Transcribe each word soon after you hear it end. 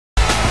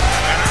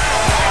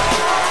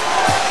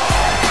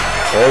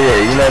Oh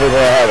yeah, you know they're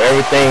gonna have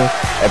everything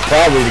at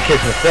probably the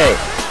kitchen sink.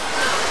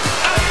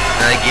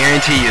 I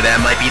guarantee you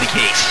that might be the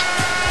case.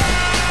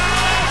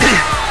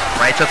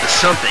 Right up to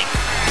something.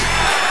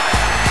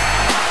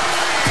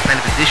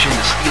 Kind of addition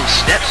to steel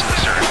steps in a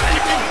certain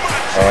way.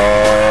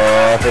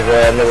 I think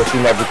I know what you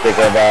might be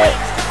thinking about.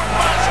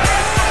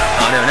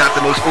 Oh no, not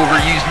the most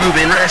overused move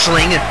in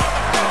wrestling. This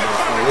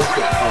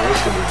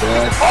gonna be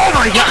bad. Oh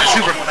my god,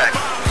 superplex.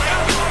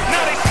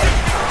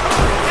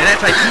 And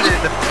that's like hit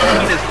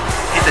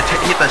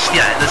the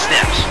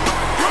steps.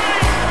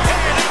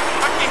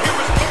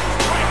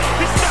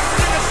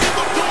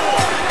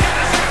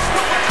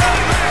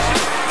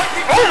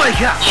 Oh my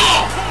god!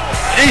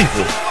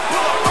 Jesus!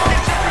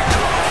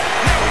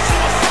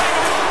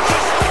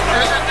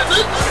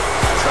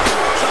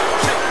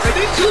 And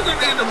these two gonna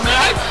be in the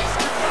match?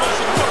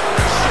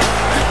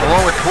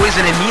 Along with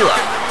Poison and Mila.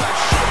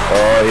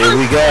 Oh, here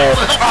we go.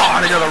 Oh,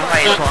 and another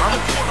riot bomb.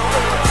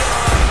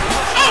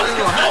 I don't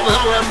know how the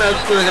hell that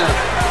match gonna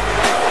happen.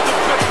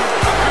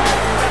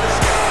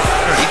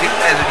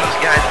 These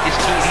guys, this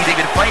team, they've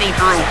been fighting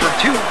for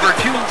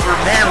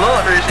Man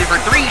Lovers for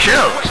 3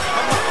 shows.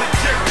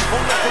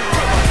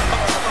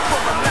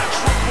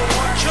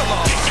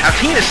 How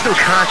Tina's still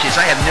conscious,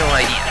 I have no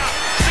idea.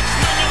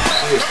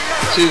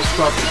 She is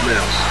tough as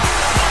nails.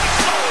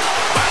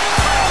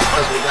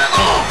 That's what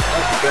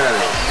that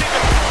is.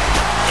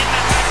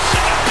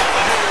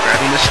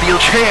 Grabbing the steel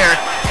chair.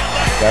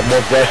 Got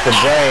more guts than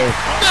brains.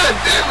 God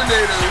damn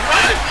it,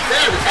 right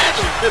there. It had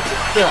to hit the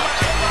steps.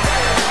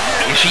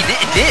 Yeah, she did.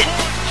 It did.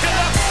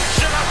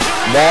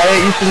 Nah,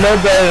 you should know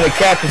better than to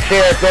catch a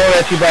chair thrown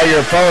at you by your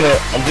opponent.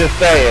 I'm just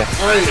saying.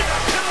 Right.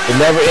 It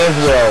never ends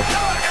well.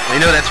 You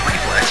know that's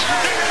reflex.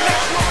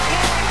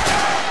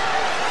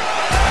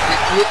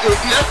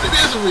 Yes, it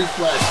is a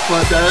reflex,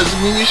 but that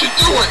doesn't mean you should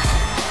do it.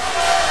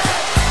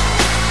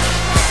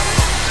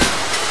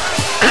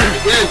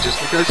 Again, just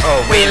because.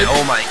 Oh wait!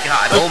 Oh my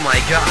god! Oh my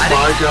god!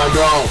 My god,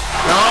 no!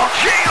 No!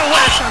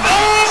 JOS on the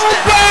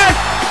God!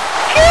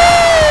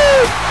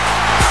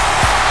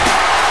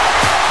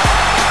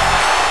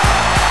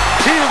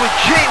 Tina with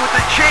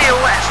the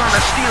JOS on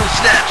the steel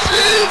steps.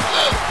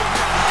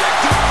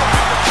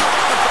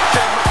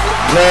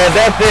 Man,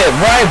 that's it.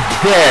 Right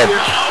dead.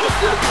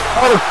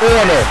 On the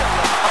corner.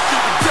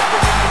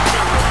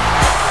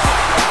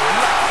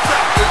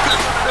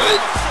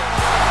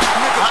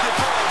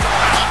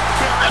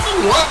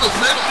 One of us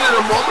mentioned it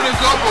a moment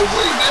ago, but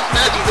winning this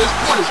match at this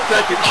point is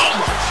second.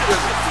 Oh my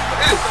goodness.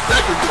 It is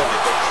second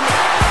place.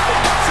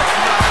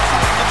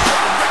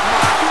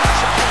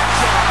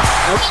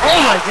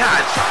 Oh my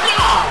god!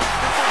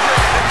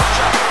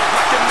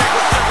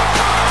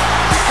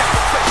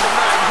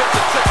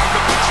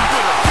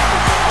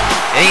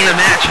 It ain't a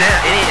match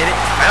now.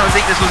 I don't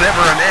think this was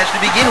ever a match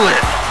to begin with.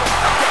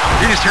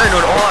 You just turned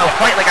to an all-out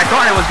fight like I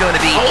thought it was going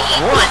to be.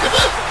 1, 2,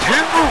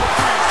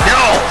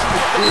 no!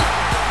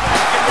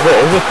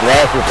 It was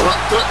last with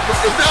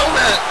It's not a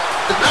match.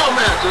 It's not a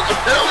match.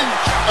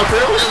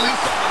 Apparently at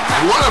least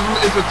one of them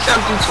is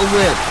attempting to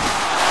win.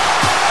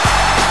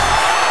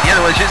 The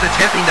other one's just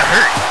attempting to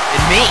hurt.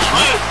 And me.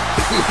 Right.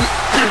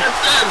 Like I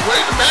said,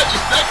 winning the match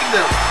is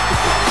secondary.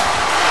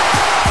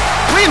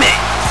 Wait a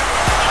minute!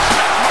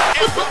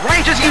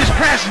 Ryan just used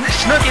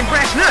Snook and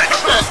Brass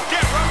Knucks.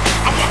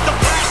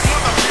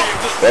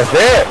 That's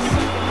it.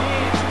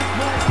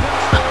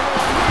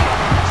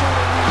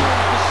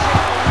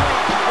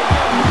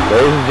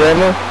 Ladies and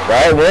gentlemen,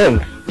 Ryan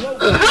wins.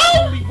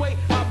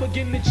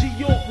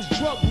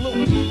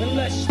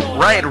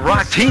 Riot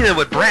rocked Tina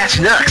with Brass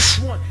Knucks.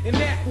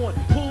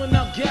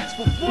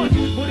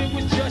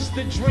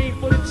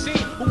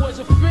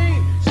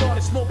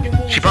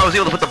 She probably was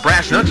able to put the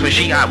Brass Knucks when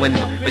she got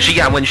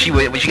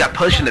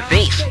punched in the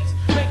face.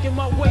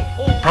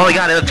 Probably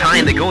got enough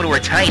time to go into her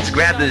tights,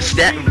 grab the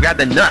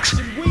Knucks,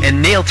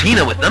 and nail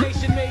Tina with them.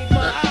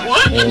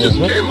 What? It just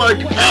came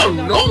like out of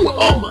nowhere.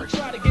 Oh my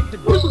god.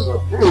 This is a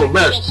brutal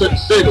match, to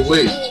say the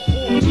least.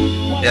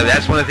 Yeah,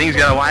 that's one of the things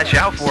you gotta watch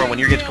out for when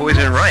you're against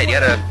Poison and Riot. You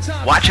gotta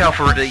watch out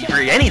for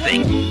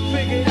anything.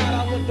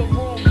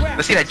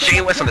 Let's see that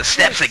JOS on the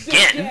steps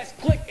again.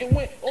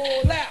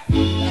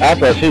 I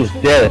thought she was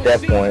dead at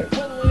that point.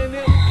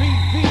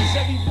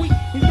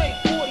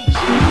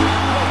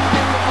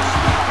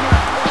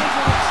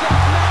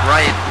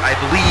 Riot, I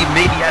believe,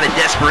 maybe out of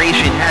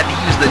desperation, had to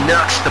use the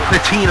Knucks to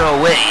put Tina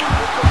away.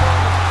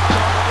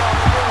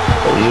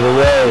 But either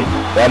way,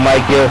 that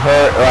might give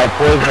her, like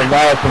Poison and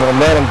Riot, some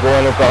momentum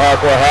going into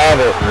Hardcore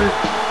Havoc.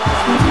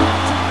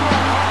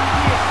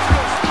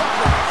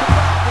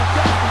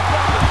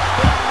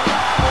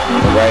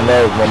 Everybody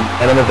knows,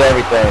 momentum is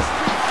everything.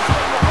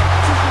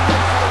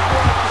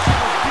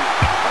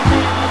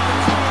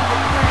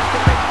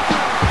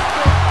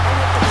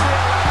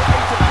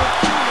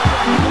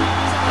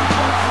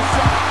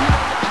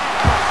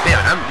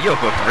 Yo,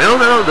 but for real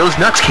though, those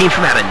Knucks came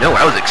from out of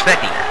nowhere. I was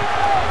expecting that.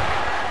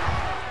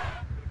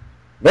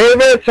 Main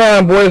event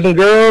time, boys and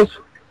girls.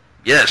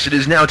 Yes, it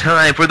is now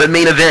time for the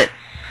main event.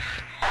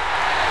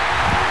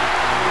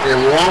 A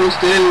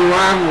long-standing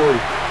rivalry.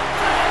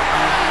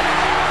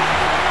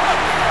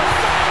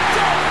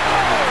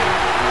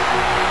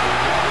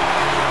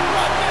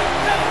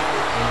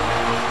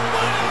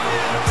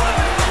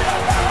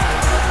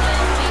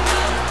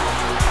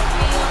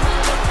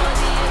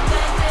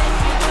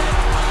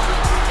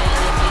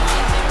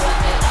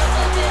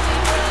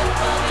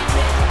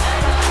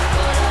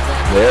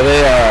 There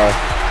they are.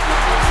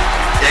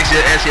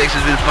 SCX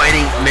has been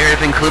fighting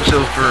Meredith and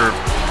Calypso for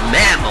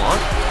mad long.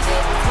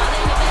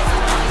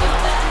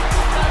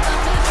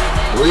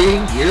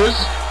 3 years,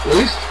 at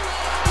least?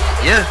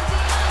 Yeah.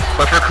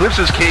 But for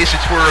Calypso's case,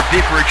 it's for a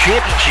bid for a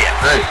championship.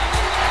 Hey.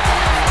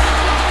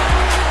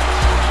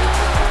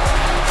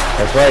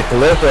 That's right,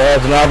 Calypso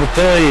has an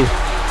opportunity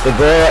to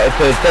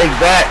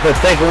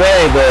take away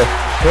the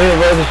Queen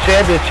vs.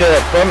 Championship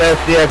from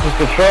SCX's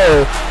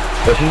control,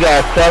 but she's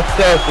got a tough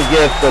test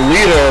against the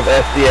leader of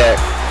SCX.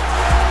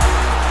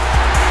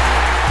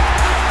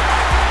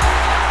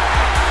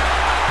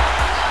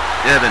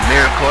 Devin,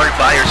 Meredith Clark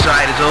by your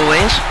side as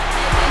always.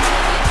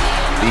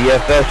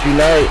 BFS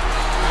Unite.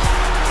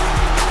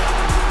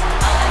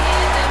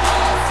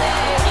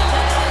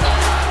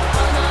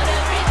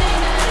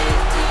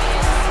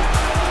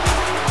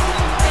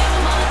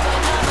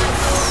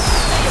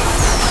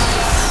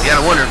 You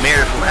gotta wonder if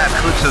Meredith will have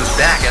Calypso's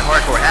back at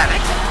Hardcore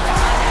Havoc.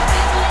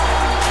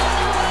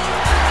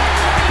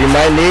 She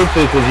might need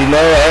to, because you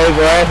know Ellie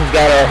Glass has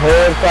got her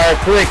whole entire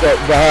clique up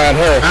behind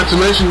her. Not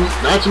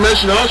to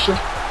mention Usher.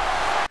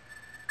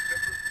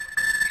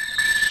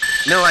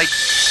 No, I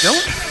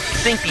don't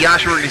think the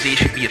Usher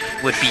organization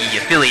would be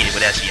affiliated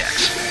with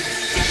SCX.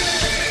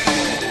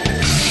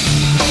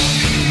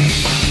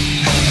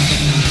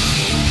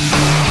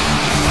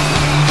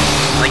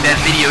 Like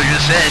that video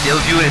just said,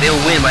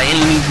 they'll win by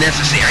any means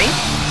necessary.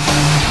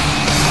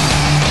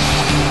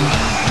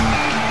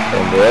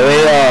 And there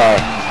they are.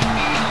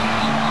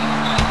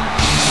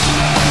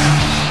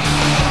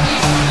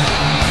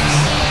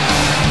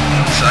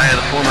 Saya,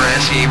 the former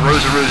SCA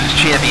Rosa Rosa's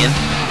champion.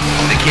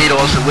 The kid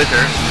also with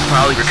her,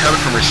 probably recovered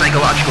from her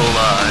psychological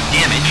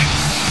damage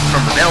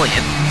from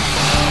Rebellion.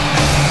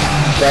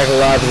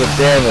 Psychological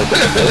damage.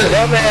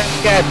 That man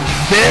got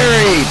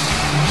buried.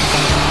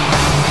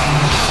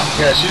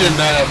 Yeah, she did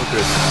not have a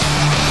good time.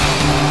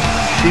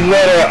 She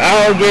let her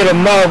alligator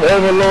mouth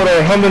overload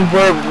her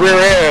hummingbird rear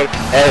end,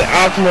 and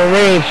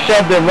Aquamarine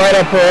shoved it right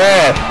up her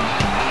ass.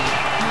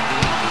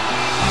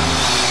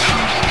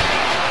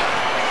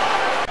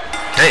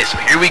 Okay, so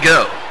here we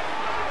go.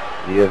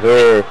 Yes,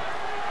 sir.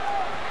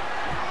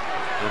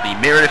 It'll be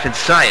Meredith and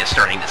Saya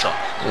starting this off.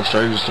 They're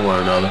strangers to one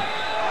another.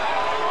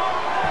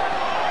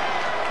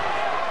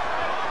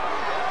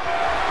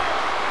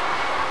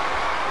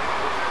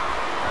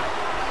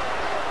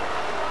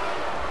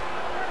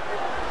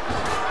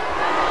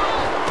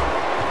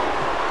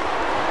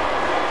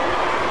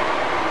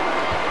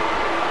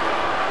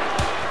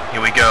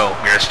 Here we go.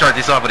 We're going to start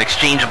this off with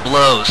exchange of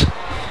blows.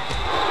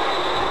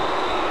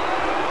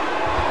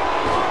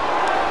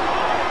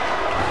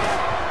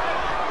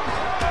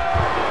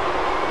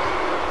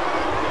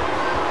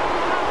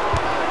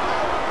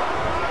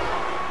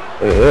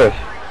 Look at this.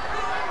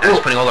 They're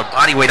just putting all their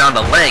body weight on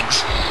the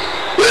legs.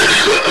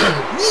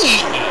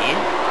 Knee.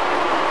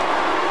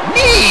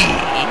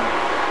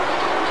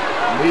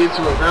 Lead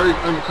to a very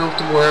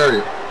uncomfortable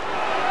area.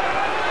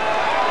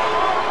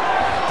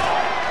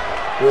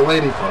 For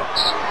lady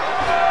parts.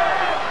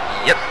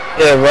 Yep.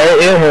 Yeah, right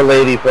in her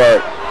lady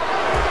part.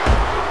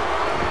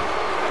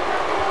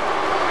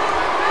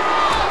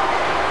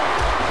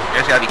 You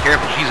guys gotta be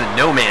careful. She's in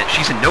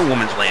no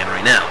woman's land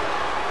right now.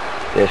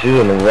 Yeah, she's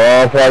in the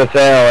wrong part of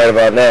town right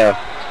about now.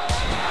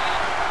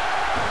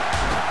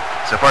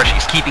 So far,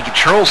 she's keeping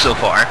control so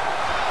far.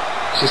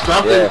 She's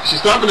stopping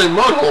in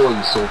mud hole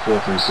and so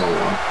forth and so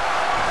on.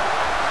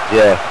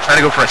 Yeah. Trying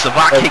to go for a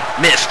savate kick,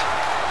 missed.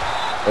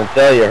 I'll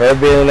tell you, her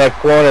being in that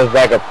corner is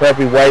like a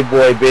preppy white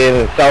boy being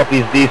in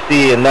Southeast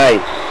DC at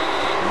night.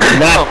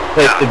 Not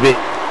the place to be.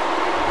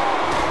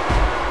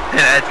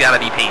 That's gotta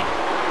be pain.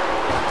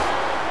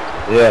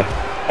 Yeah.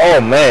 Oh,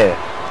 man.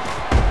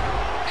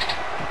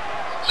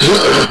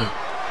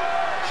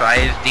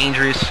 Saya is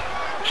dangerous.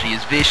 She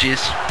is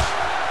vicious.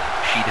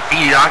 She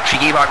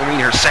gave Aquamarine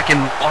her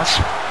second loss.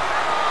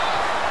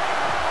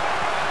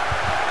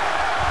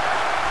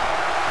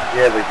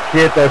 Yeah, the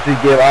kid thought she'd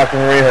give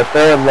Aquamarine her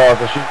third loss,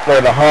 and she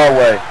played the hard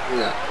way.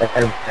 Yeah.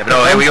 Yeah, but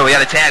oh, here we go. We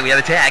got a tag. The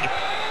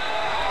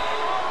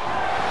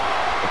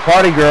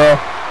party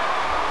girl.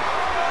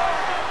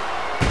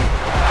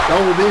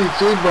 Double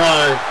DDT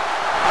by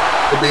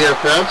the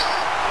BFFs.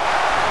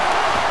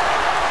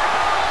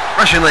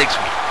 Russian leg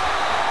sweep.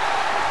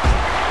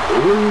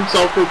 Even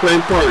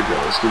self-proclaimed party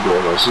girls can do a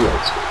Russian leg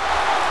sweep.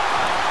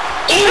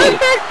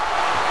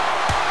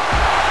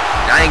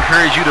 I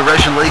encourage you to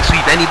Russian leg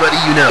sweep anybody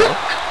you know.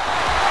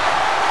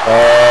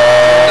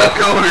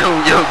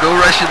 Go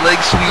Russian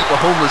leg sweep a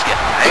homeless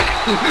guy.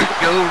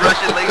 Go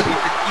Russian leg sweep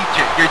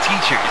your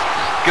teachers.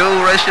 Go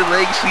Russian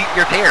leg sweep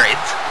your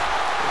parents.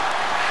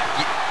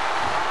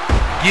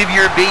 Give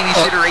your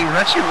babysitter a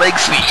Russian leg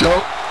sweep.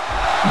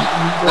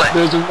 What?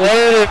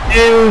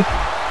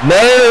 None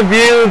of the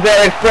views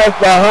that expressed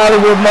by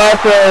Hollywood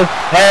Montrez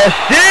has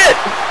shit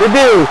to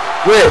do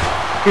with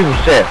people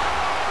shit.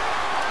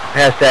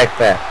 Hashtag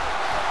fact.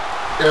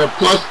 Yeah,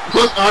 plus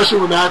Usher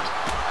would not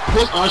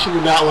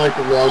like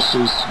the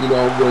lawsuits, you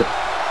know, with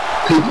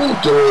people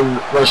doing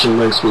Russian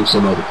leg sweeps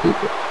on other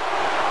people.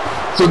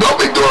 So don't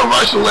be doing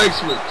Russian leg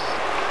sweeps.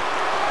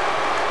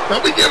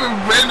 Don't be giving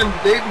random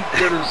baby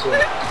critters or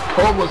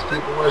homeless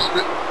people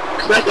respect,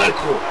 because that's not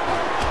cool.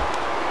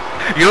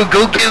 You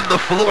go give the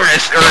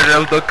florist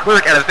or the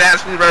clerk at a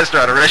fast food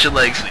restaurant a Russian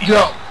leg sweep.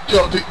 Yo, do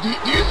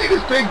you see this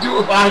big dude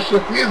with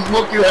Asha? He is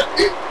looking at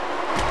it.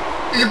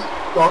 He's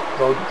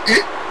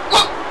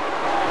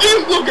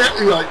looking at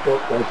me like,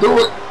 don't do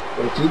it.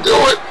 Don't you do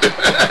it.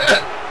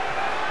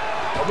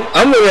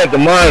 I'm looking at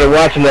the monitor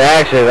watching the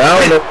action. I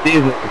don't know what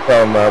these niggas are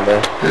talking about, man.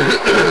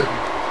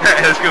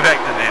 Alright, let's go back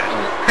to the match.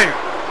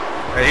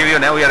 Alright, here we go.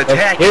 Now we got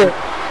attack.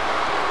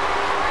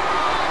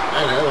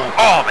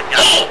 Oh my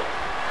god.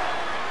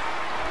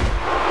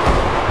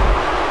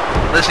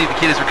 Let's see if the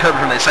kid has recovered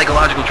from that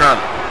psychological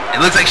trauma.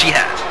 It looks like she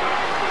has.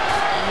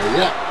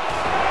 Yeah.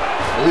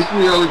 At least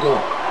in the early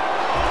going.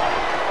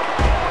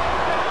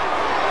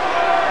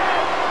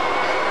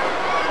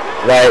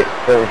 Like,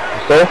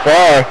 so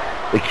far,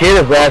 the kid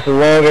has lasted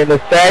longer in the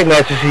tag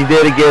match than she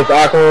did against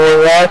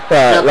Aquamarine last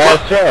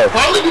show.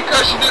 Probably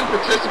because she didn't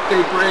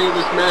participate for any of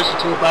this match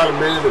until about a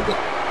minute ago.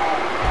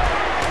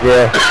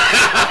 Yeah.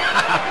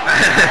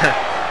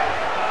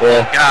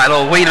 Yeah. God,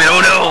 oh wait a minute,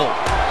 oh no!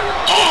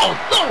 Oh,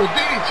 double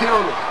DDT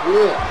on the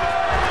floor.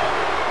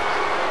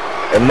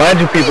 And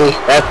mind you people,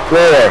 that's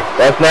floor.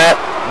 That's not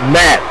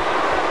mat.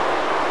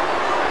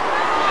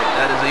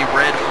 That is a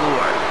red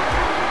floor.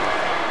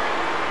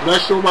 I'm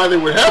not sure why they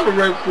would have a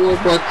red floor,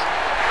 but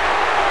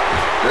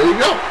there you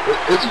go.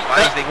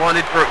 Why is they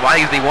wanted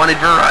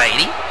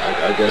variety?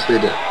 I guess they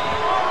did.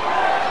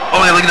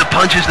 Oh, yeah, look at the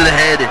punches to the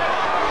head.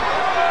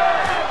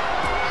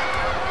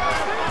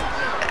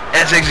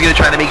 SX is going to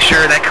try to make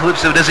sure that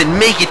Calypso doesn't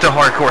make it to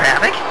Hardcore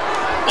Havoc.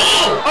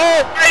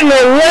 Oh, in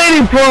the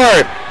lady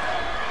part!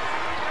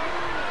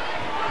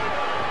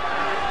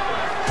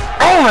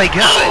 Oh my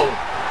god! Oh.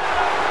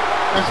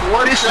 That's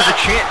one Fist shot.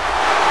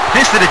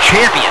 Fist of the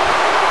champion.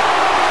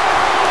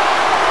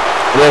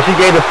 Yeah, she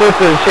gave the foot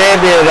to the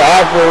champion of the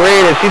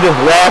Aquamarine and she just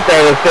laughed at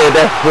it and said,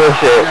 that's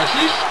bullshit. Yeah,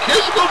 she's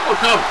going for a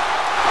cover.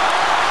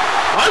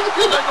 Why is the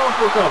kid not going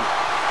for a cover?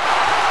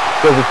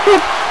 Because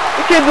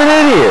the kid's an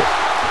idiot.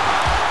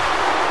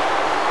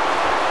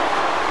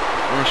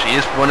 Well, she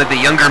is one of the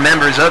younger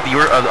members of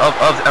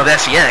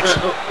SEX.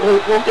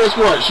 Well, guess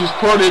what? She's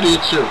part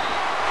idiot too.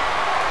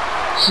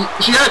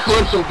 She had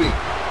Calypso beat.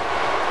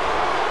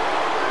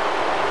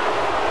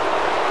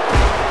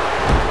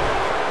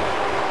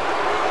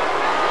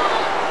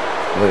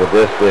 Look at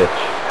this bitch.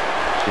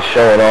 She's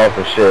showing off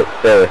and shit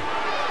instead of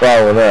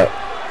following up.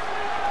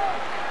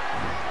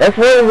 That's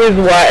one of the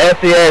reasons why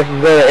SEX is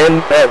going to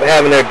end up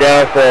having their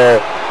downfall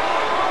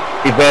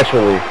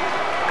eventually.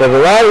 Because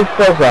a lot of these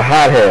folks are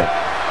hotheads.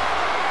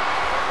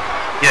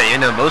 Yeah, you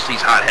know, most of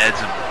these hotheads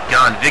have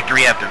gone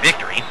victory after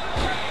victory.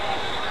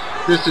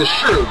 This is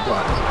true,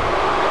 but...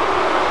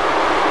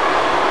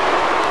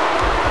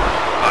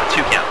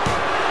 2 count.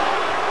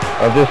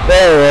 I'm just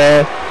saying,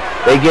 man.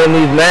 They get in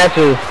these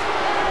matches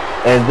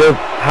and just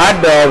hot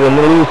dog and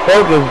lose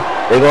focus,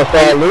 they're going to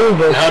start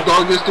losing. Hot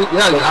dog gets the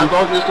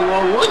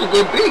wrong one to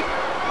get beat.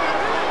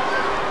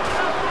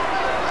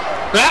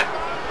 Back.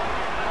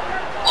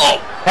 Oh.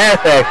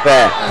 Hashtag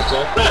fat.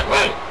 Hashtag back,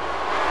 right.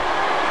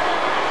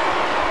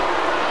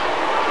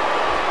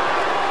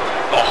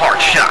 A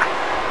hard shot.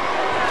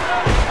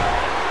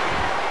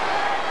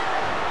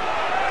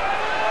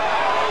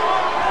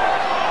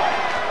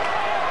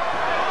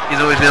 He's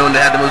always known to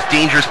have the most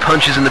dangerous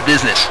punches in the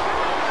business.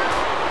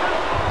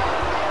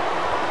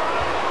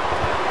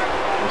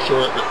 I'm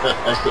sure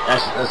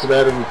that's a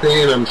matter of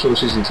opinion. I'm sure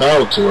she's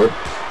entitled to it.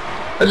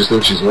 I just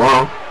think she's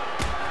wrong.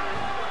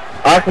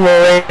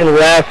 Aquamarine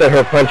laughs at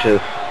her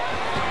punches.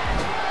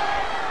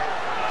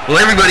 Well,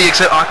 everybody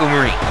except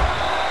Aquamarine.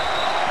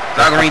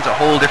 Aquamarine's a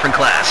whole different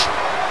class.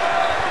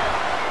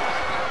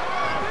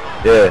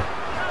 Yeah.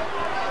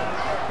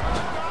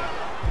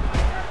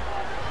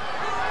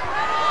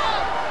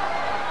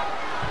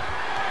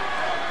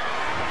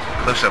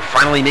 Calypso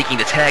finally making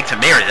the tag to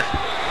Meredith.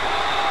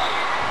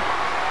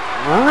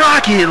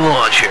 Rocket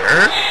launcher.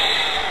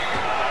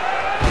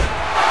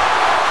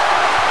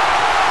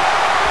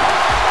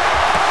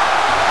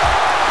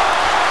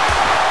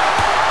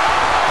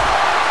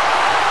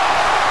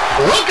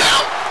 Look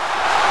out!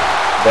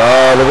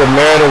 Oh, look at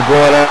Meredith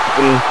going up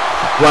and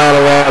flying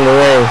around the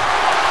ring.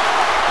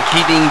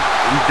 Keeping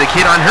the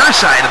kid on her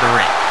side of the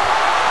ring.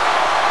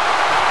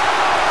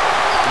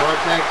 Smart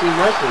tag team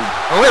wrestling.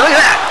 Oh, wait, look at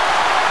that.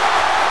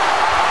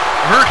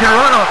 Hurricane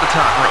run off the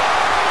top rope.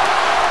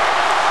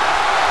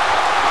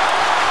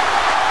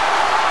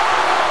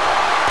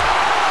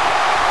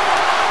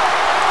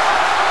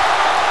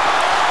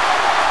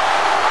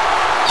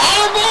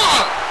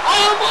 Armbar!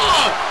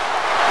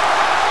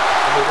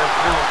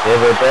 Yeah,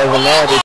 but it doesn't matter.